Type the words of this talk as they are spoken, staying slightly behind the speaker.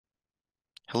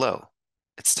Hello,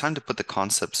 it's time to put the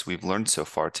concepts we've learned so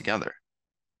far together.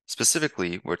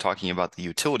 Specifically, we're talking about the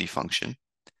utility function,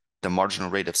 the marginal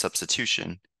rate of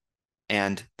substitution,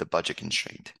 and the budget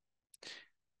constraint.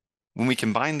 When we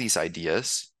combine these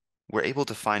ideas, we're able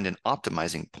to find an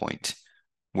optimizing point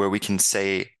where we can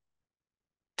say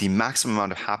the maximum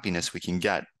amount of happiness we can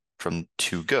get from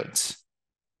two goods,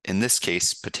 in this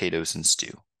case, potatoes and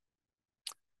stew.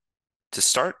 To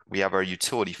start, we have our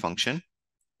utility function,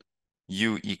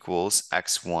 u equals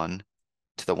x1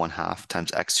 to the 1/2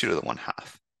 times x2 to the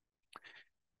 1/2.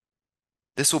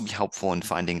 This will be helpful in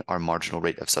finding our marginal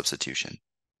rate of substitution.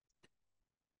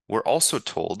 We're also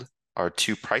told our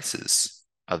two prices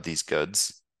of these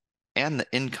goods and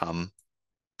the income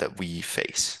that we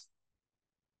face.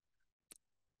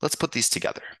 Let's put these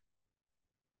together.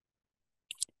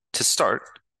 To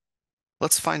start,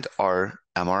 let's find our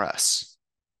MRS.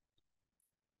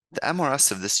 The MRS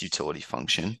of this utility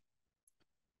function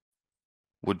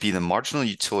would be the marginal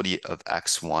utility of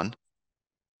x1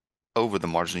 over the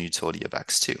marginal utility of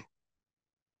x2.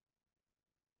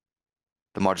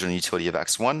 The marginal utility of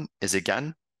x1 is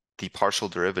again the partial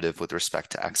derivative with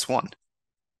respect to x1.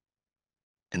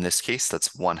 In this case,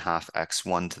 that's 1/2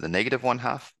 x1 to the negative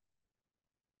 1/2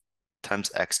 times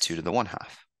x2 to the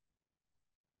 1/2.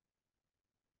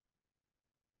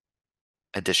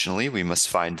 Additionally, we must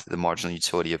find the marginal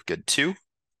utility of good 2.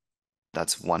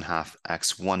 That's 1/2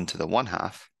 x1 to the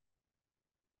 1/2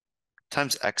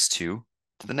 times x2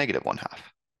 to the negative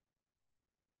 1/2.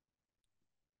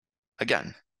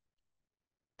 Again,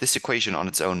 this equation on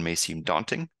its own may seem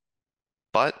daunting,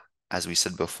 but as we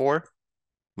said before,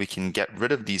 we can get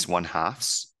rid of these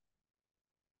 1/2s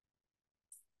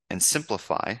and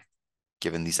simplify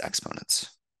given these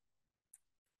exponents.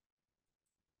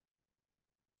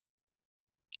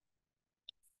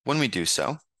 When we do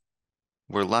so,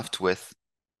 we're left with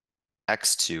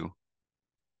x2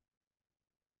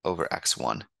 over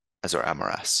x1 as our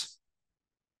MRS.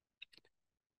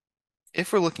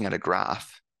 If we're looking at a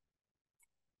graph,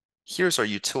 here's our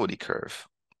utility curve.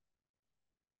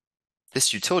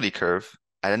 This utility curve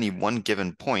at any one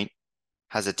given point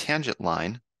has a tangent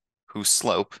line whose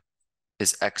slope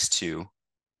is x2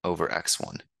 over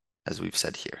x1, as we've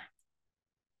said here.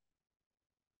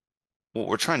 What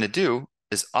we're trying to do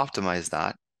is optimize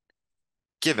that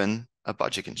given a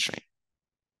budget constraint.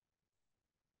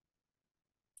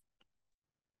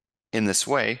 In this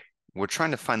way, we're trying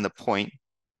to find the point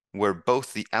where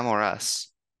both the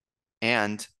MRS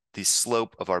and the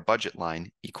slope of our budget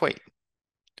line equate.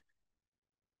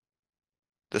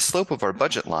 The slope of our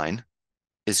budget line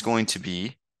is going to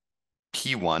be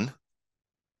P1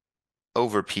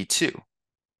 over P2,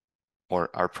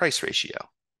 or our price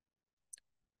ratio.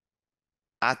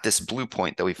 At this blue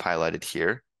point that we've highlighted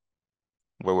here,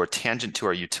 where we're tangent to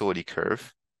our utility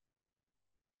curve,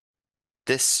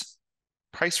 this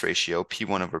price ratio,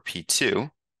 P1 over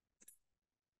P2,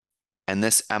 and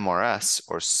this MRS,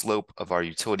 or slope of our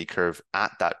utility curve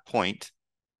at that point,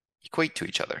 equate to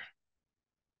each other.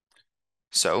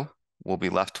 So we'll be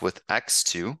left with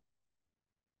x2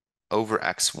 over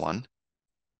x1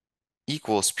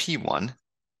 equals P1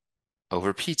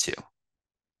 over P2.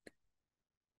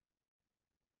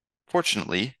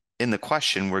 Fortunately, in the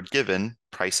question, we're given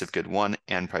price of good 1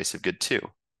 and price of good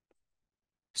 2.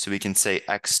 So we can say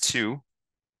x2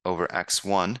 over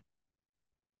x1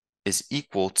 is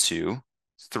equal to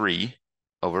 3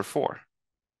 over 4.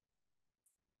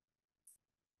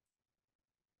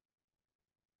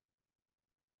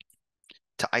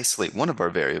 To isolate one of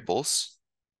our variables,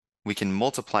 we can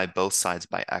multiply both sides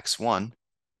by x1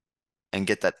 and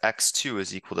get that x2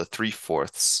 is equal to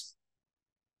 3/4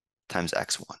 times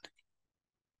x1.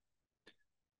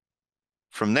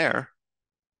 From there,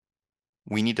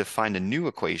 we need to find a new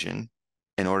equation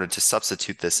in order to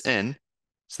substitute this in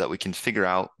so that we can figure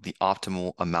out the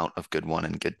optimal amount of good 1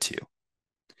 and good 2.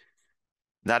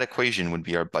 That equation would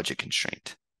be our budget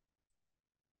constraint.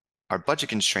 Our budget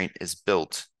constraint is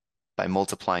built by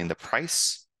multiplying the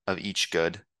price of each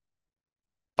good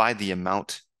by the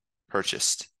amount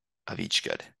purchased of each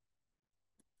good.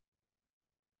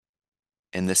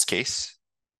 In this case,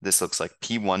 this looks like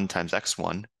P1 times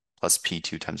x1 plus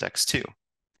P2 times x2.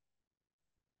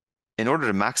 In order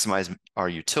to maximize our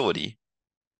utility,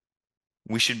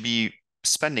 we should be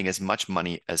spending as much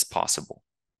money as possible.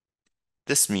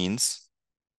 This means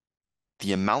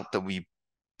the amount that we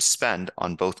spend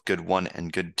on both good 1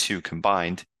 and good 2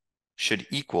 combined should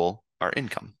equal our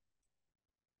income.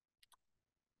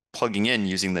 Plugging in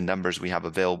using the numbers we have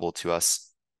available to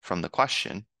us from the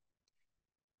question,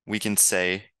 we can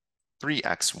say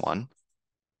 3x1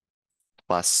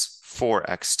 plus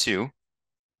 4x2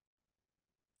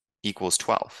 equals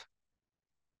 12.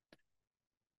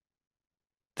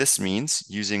 This means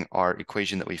using our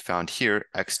equation that we found here,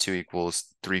 x2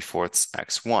 equals 3/4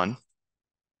 x1,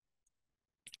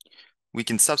 we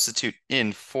can substitute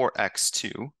in for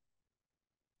x2,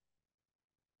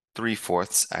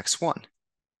 3/4 x1.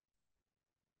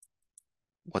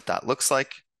 What that looks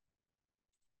like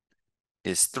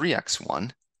is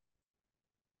 3x1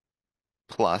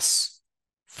 plus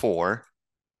 4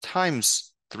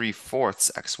 times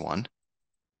 3/4 x1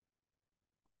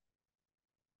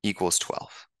 equals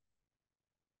 12.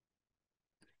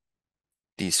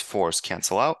 These 4's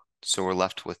cancel out, so we're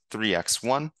left with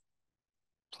 3x1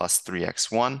 plus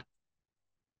 3x1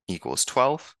 equals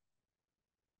 12.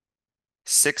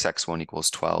 6x1 equals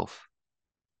 12,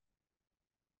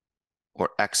 or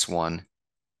x1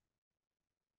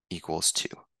 equals 2.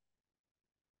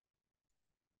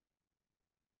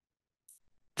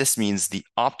 This means the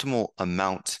optimal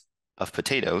amount of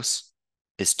potatoes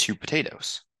is 2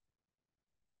 potatoes.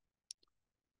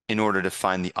 In order to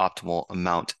find the optimal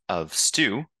amount of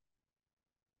stew,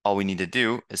 all we need to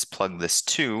do is plug this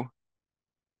 2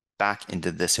 back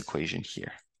into this equation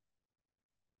here.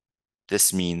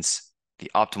 This means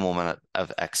the optimal amount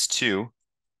of x2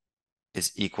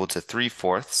 is equal to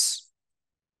 3/4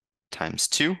 times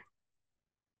 2.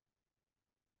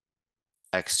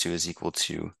 x2 is equal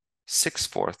to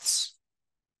 6/4.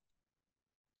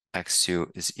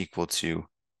 x2 is equal to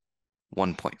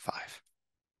 1.5.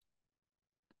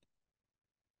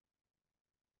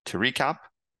 To recap,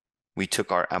 we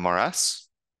took our MRS,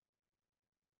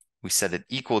 we set it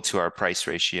equal to our price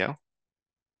ratio.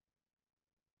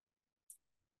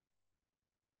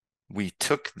 We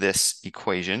took this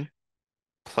equation,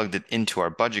 plugged it into our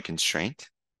budget constraint,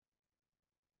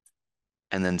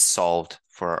 and then solved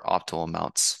for our optimal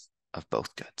amounts of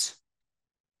both goods.